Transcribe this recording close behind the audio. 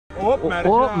Hop mercan.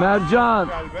 Oh,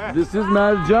 mercan. This is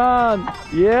mercan.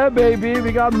 Yeah, baby,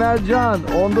 we got mercan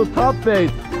on the top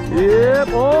bait. Yep.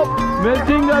 Oh,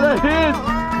 Metin got a hit.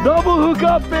 Double hook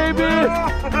up, baby.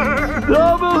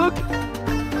 Double hook.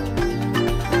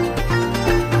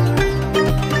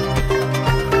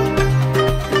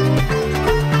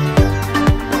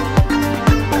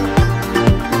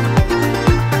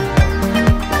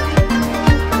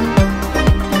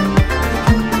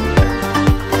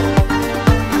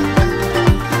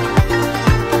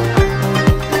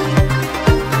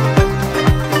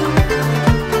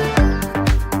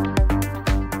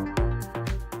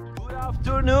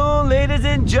 Ladies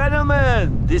and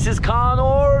gentlemen, this is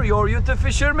Cano, your YouTube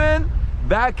fisherman,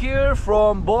 back here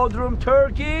from Bodrum,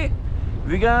 Turkey.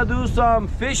 We're gonna do some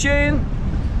fishing.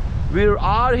 We're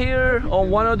out here on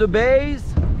one of the bays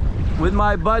with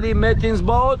my buddy Metin's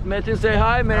boat. Metin, say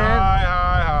hi, man.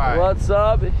 Hi. What's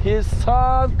up? His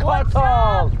son,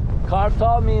 Kartal.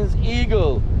 Kartal means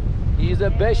eagle. He's a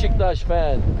Beşiktaş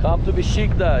fan. Come to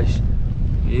Beşiktaş.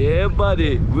 Yeah,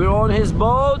 buddy. We're on his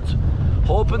boat,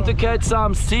 hoping to catch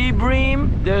some sea bream.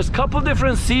 There's a couple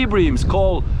different sea breams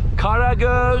called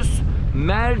karagöz,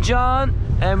 mercan,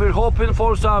 and we're hoping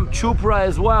for some chupra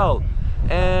as well.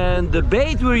 And the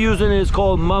bait we're using is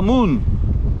called mamun.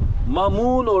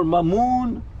 Mamun or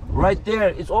mamoon, right there.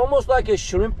 It's almost like a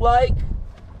shrimp-like,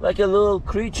 like a little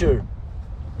creature.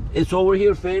 It's over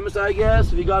here famous, I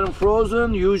guess. We got them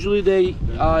frozen. Usually they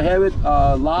have it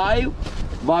live,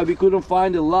 but we couldn't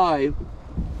find it live.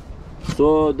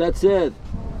 So that's it.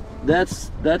 That's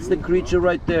the creature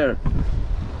right there.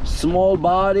 Small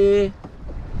body,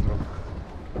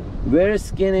 very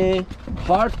skinny,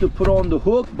 hard to put on the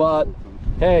hook, but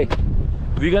hey,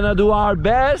 we're gonna do our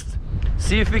best,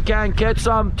 see if we can catch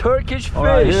some Turkish fish. All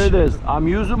right, here it is. I'm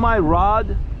using my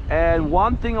rod, and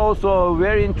one thing also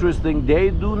very interesting,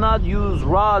 they do not use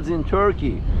rods in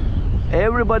Turkey.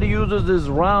 Everybody uses these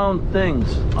round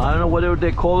things. I don't know whatever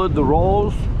they call it, the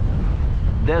rolls.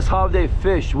 That's how they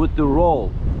fish, with the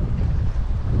roll.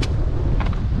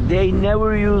 They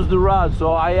never use the rod,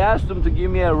 so I asked him to give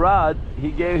me a rod.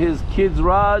 He gave his kid's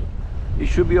rod. It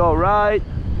should be all right.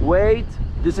 Wait,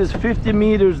 this is 50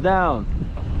 meters down,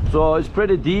 so it's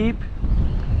pretty deep,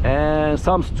 and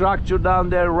some structure down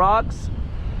there, rocks,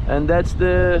 and that's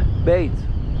the bait.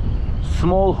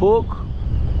 Small hook.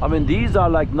 I mean, these are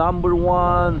like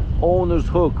 #1 owner's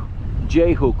hook,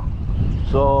 J hook.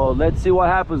 So let's see what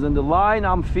happens. In the line,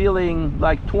 I'm feeling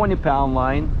like 20-pound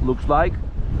line, looks like.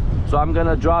 So I'm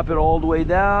gonna drop it all the way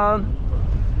down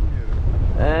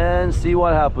and see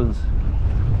what happens.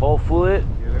 Hopefully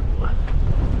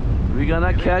we're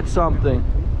gonna catch something.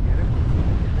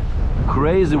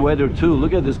 Crazy weather too.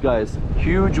 Look at this, guys.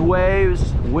 Huge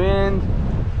waves, wind.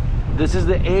 This is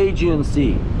the Aegean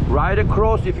Sea. Right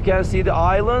across, if you can see the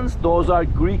islands, those are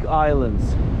Greek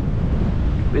islands.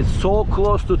 It's so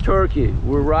close to Turkey.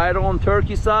 We're right on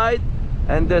Turkey side,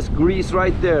 and that's Greece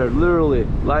right there, literally,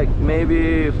 like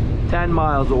maybe 10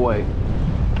 miles away.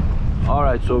 All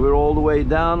right, so we're all the way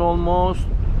down almost.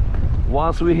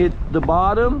 Once we hit the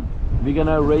bottom, we're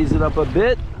gonna raise it up a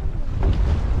bit.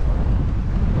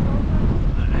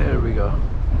 There we go.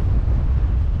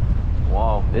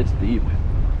 Wow, it's deep.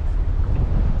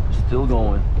 Still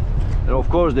going. And of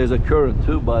course there's a current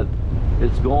too, but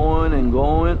it's going and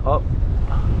going up.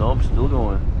 Nope, still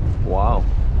going. Wow.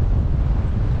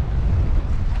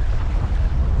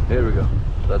 Here we go.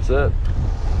 That's it.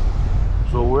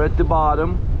 So we're at the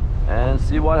bottom and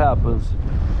see what happens.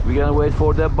 We're gonna wait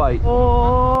for that bite.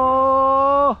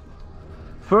 Oh!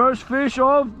 First fish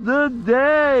of the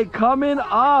day coming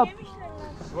up.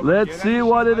 Let's see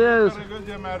what it is.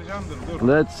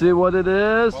 Let's see what it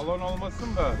is.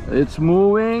 It's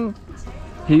moving.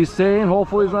 He's saying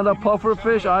hopefully it's not a puffer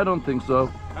fish. I don't think so.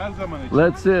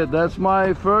 Let's see. That's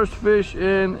my first fish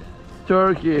in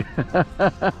Turkey.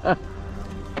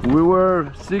 We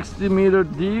were 60 meters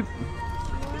deep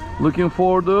looking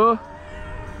for the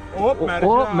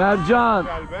mercan.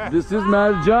 This is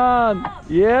mercan.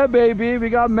 Yeah, baby, we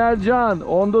got mercan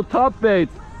on the top bait.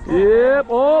 Yep.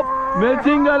 Oh,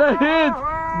 Metin got a hit.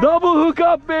 Double hook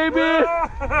up, baby.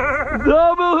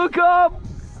 Double hook up.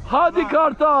 Hadi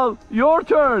Kartal, your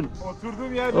turn.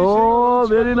 Oh,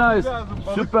 very nice.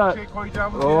 Super.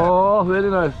 Oh, very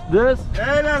nice. This?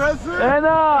 Ena,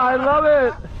 I love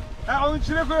it.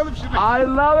 I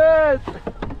love it.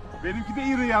 Benimki de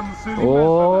iri yalnız söyleyeyim.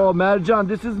 Oh, mercan.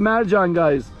 This is mercan,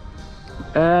 guys.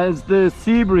 And it's the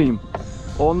sea bream.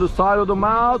 On the side of the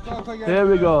mouth. Here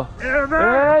we go.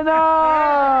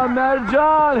 Ena,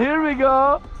 mercan. Here we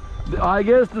go. I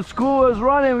guess the school is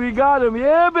running. We got him.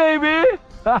 Yeah, baby.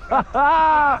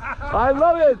 I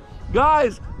love it.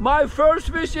 Guys, my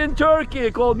first fish in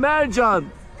Turkey called mercan.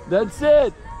 That's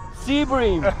it. Sea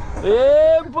bream.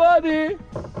 Yeah, buddy.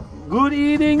 Good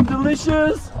eating,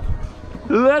 delicious.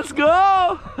 Let's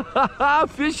go.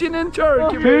 Fishing in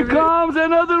Turkey. Here comes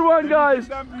another one, guys.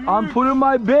 I'm putting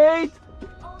my bait.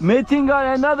 Metin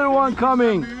got another one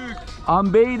coming.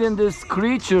 I'm baiting this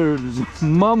creature,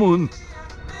 mamun.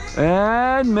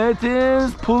 And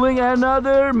Metin's pulling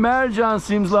another mercan,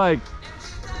 seems like.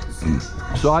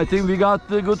 So I think we got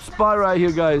the good spot right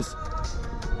here, guys.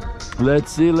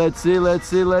 Let's see, let's see, let's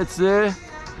see, let's see.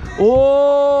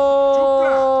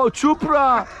 Oh,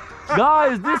 chupra.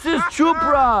 Guys, this is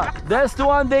chupra. That's the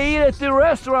one they eat at the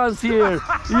restaurants here.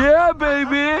 Yeah,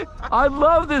 baby. I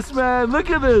love this, man. Look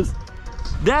at this.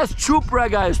 That's chupra,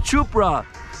 guys, chupra.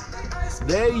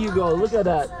 There you go, look at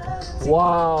that.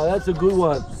 Wow, that's a good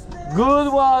one.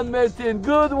 Good one, Metin,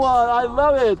 good one. I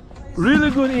love it.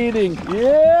 Really good eating.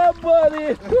 Yeah,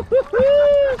 buddy.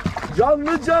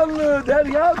 Canlı canlı.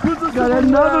 Derya kuzusu. Got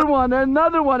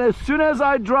another one. As soon as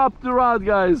I dropped the rod,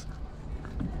 guys.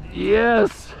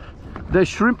 Yes. The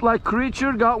shrimp-like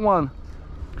creature got one.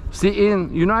 See,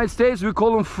 in United States, we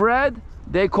call him Fred.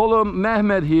 They call him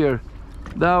Mehmet here.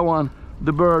 That one,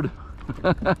 the bird.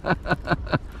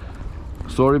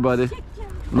 Sorry, buddy.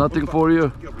 Nothing for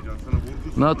you.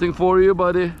 Nothing for you,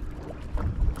 buddy.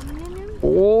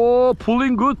 Oh,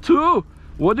 pulling good too.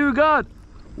 What do you got?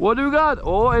 What do you got?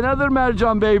 Oh, another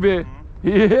mercan, baby.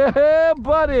 Yeah,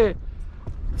 buddy.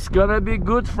 It's gonna be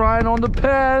good frying on the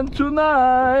pan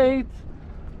tonight.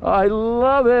 I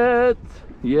love it.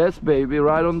 Yes, baby.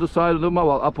 Right on the side of the mouth,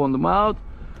 well, up on the mouth.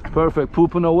 Perfect.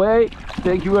 Pooping away.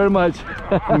 Thank you very much.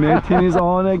 Metin is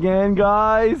on again,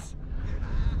 guys.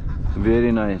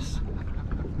 Very nice.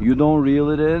 You don't reel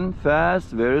it in fast,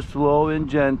 very slow and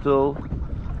gentle.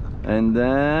 And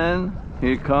then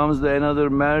here comes another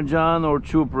mercan or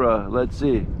chupra. Let's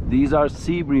see. These are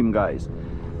sea bream, guys.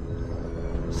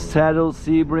 Saddle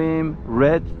sea bream,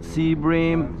 red sea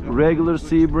bream, regular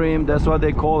sea bream. That's what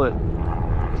they call it.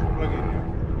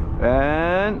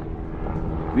 And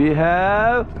we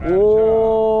have,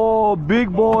 oh,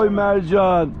 big boy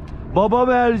mercan. Baba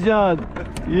mercan.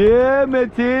 Yeah,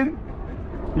 Metin.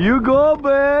 You go,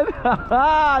 man.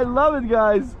 I love it,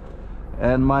 guys.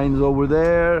 And mine's over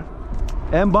there.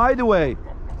 And by the way,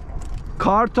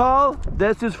 Kartal,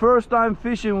 that's his first time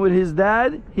fishing with his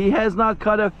dad. He has not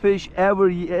caught a fish ever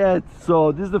yet.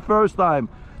 So this is the first time.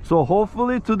 So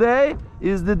hopefully today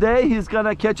is the day he's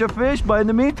gonna catch a fish. But in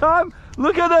the meantime,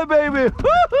 look at that, baby.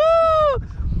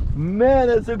 Man,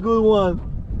 that's a good one.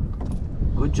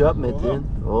 Good job, Metin.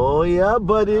 Oh yeah,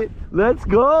 buddy. Let's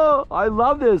go. I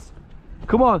love this.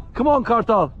 Come on,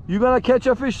 Kartal. You gonna catch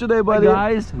a fish today, buddy. Hey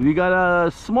guys, we got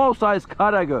a small size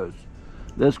Karagöz.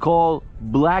 That's called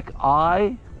black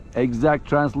eye. Exact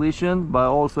translation, but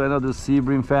also another sea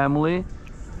bream family.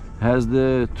 Has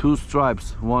the two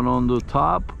stripes, one on the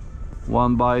top,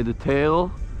 one by the tail.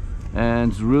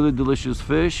 And it's really delicious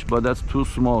fish, but that's too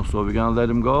small, so we're gonna let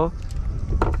him go.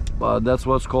 But that's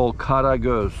what's called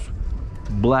Karagöz.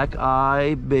 Black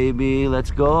eye, baby.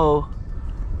 Let's go.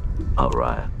 All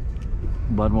right.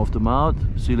 Bottom of the mouth.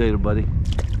 See you later, buddy.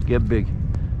 Get big.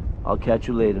 I'll catch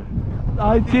you later.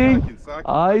 I think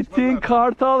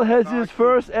Kartal has his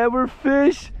first ever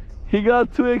fish. He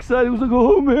got too excited. He was like,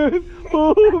 oh man,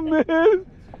 oh man.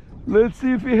 Let's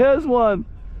see if he has one.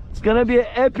 It's gonna be an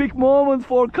epic moment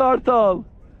for Kartal.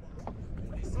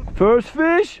 First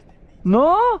fish?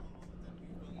 No?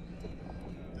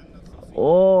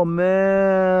 Oh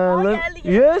man.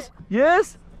 Yes,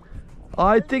 yes.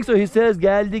 I think so. He says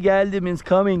geldi means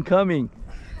coming.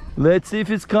 Let's see if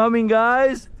it's coming,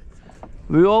 guys.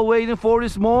 We're all waiting for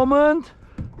this moment.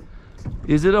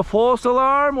 Is it a false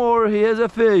alarm or he has a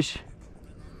fish?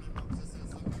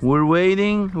 We're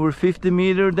waiting. We're 50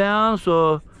 meters down,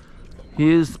 so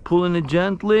he is pulling it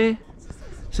gently.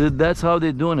 So that's how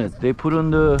they're doing it. They put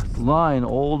on the line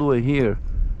all the way here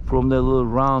from that little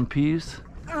round piece.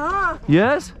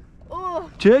 Yes?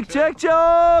 Çek.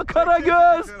 Oh,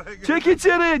 Karagöz. Çek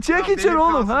içeri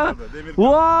oğlum ha.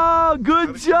 Wow,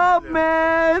 good job,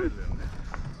 man.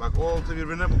 Bak o olta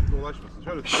birbirine dolaşmasın.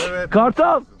 Şöyle. Evet.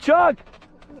 Kartal, çak.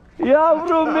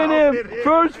 Yavrum benim.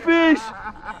 First fish.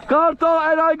 Kartal,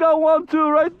 and I got one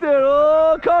too right there.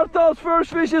 Oh, Kartal's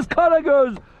first fish is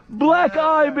Karagöz. Black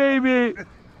eye, baby.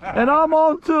 And I'm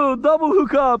on too. Double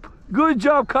hook up. Good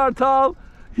job, Kartal.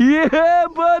 Yeah,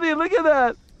 buddy. Look at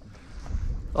that.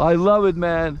 I love it,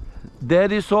 man.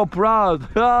 Daddy's so proud.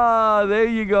 Ah, there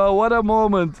you go. What a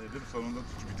moment.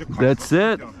 That's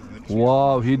it.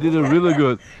 Wow, he did it really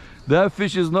good. That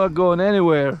fish is not going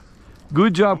anywhere.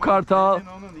 Good job, Kartal.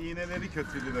 iğneleri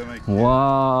kötüydü demek ki.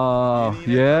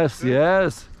 Wow. Yes,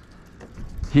 yes.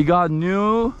 He got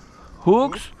new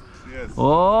hooks. Yes.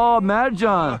 Oh,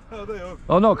 mercan. O da yok.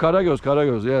 Oh no,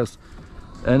 karagöz, yes.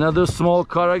 Another small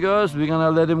karagöz. We're gonna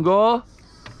let him go.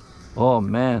 Oh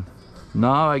man.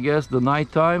 Now I guess the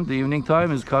night time, the evening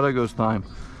time is karagöz time.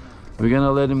 We're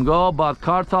gonna let him go, but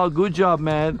Kartal, good job,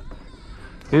 man.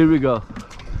 Here we go.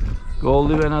 Go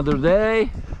live another day.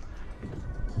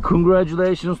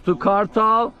 Congratulations to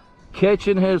Kartal,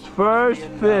 catching his first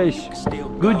fish.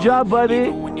 Good job, buddy.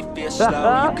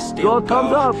 Go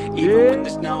thumbs up. Even when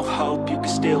there's no hope, you can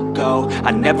still go.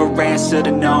 I never answer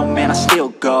to no, man, I still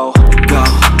go. Go,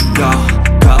 go,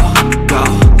 go, go,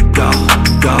 go,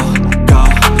 go, go, go,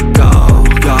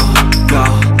 go, go,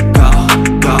 go,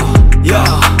 go, yo,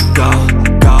 go,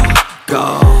 go, go.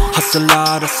 Hustle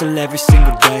hard, hustle every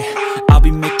single day. I'll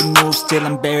be making moves till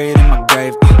I'm buried in my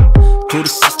grave. To the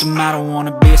system, I don't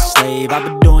wanna be a slave. I've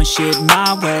been doing shit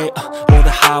my way, or the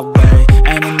highway.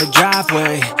 And in the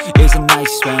driveway is a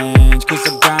nice range. Cause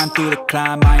I grind through the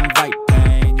climb, I invite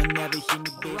pain. You'll never hear me,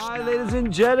 bitch. Alright, ladies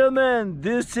and gentlemen,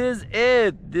 this is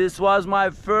it. This was my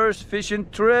first fishing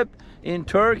trip in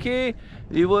Turkey.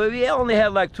 We only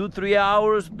had like 2-3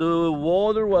 hours. The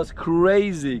water was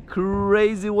crazy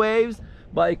waves,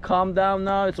 but it calmed down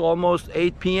now. It's almost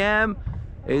 8 p.m.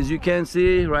 As you can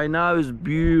see, right now is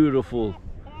beautiful.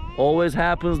 Always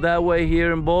happens that way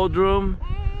here in Bodrum.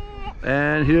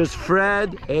 And here's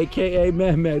Fred, aka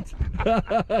Mehmet.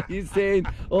 He's saying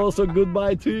also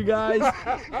goodbye to you guys.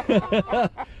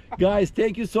 Guys,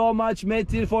 thank you so much,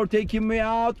 Metin, for taking me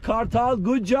out. Kartal,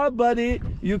 good job, buddy.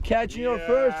 You catching your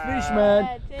first fish,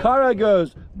 man.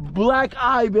 Karagöz, black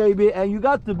eye, baby. And you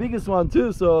got the biggest one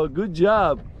too, so good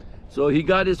job. So he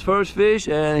got his first fish,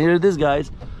 and here it is,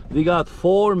 guys. We got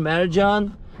 4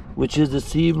 mercan, which is the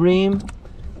sea bream.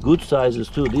 Good sizes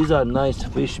too. These are nice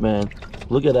fish, man.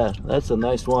 Look at that. That's a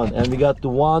nice one. And we got the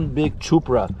one big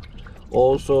chupra,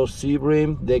 also sea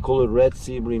bream. They call it red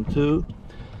sea bream too.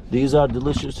 These are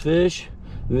delicious fish.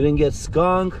 We didn't get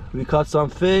skunk. We caught some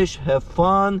fish. Have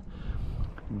fun.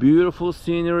 Beautiful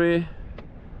scenery.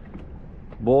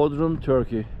 Bodrum,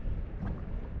 Turkey.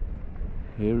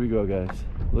 Here we go, guys.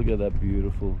 Look at that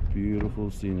beautiful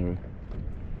scenery.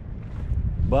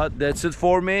 But that's it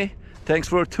for me. Thanks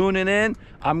for tuning in.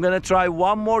 I'm gonna try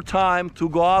one more time to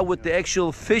go out with the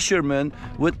actual fishermen,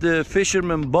 with the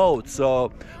fisherman boat.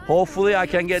 So hopefully I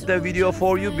can get that video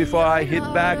for you before I hit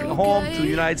back home to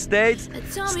United States.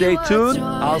 Stay tuned.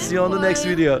 I'll see you on the next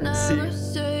video. See you.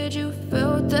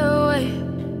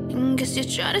 Guess you're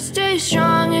trying to stay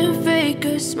strong and fake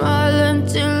a smile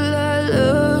until I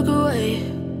look away.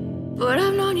 But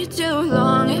I've known you too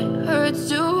long. It hurts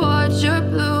to watch your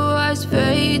blue eyes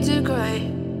fade to gray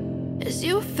as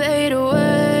you fade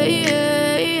away,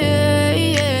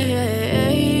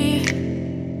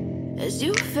 as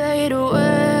you fade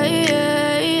away.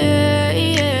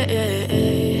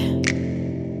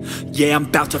 Yeah, I'm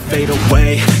about to fade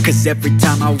away. Cause every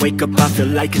time I wake up I feel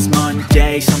like it's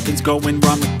Monday. Something's going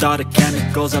wrong with all the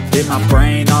chemicals up in my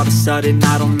brain. All of a sudden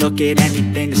I don't look at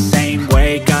anything the same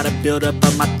way. Gotta build up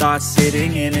of my thoughts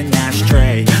sitting in an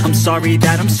ashtray. I'm sorry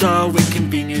that I'm so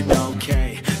inconvenient,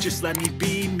 okay. Just let me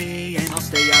be me and I'll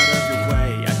stay out of your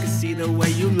way. I can see the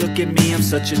way you look at me, I'm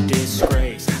such a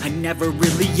disgrace. I never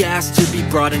really asked to be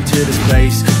brought into this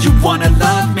place. You wanna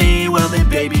love me? Well then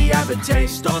baby, I have a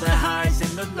taste. All the highs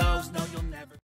and the lows.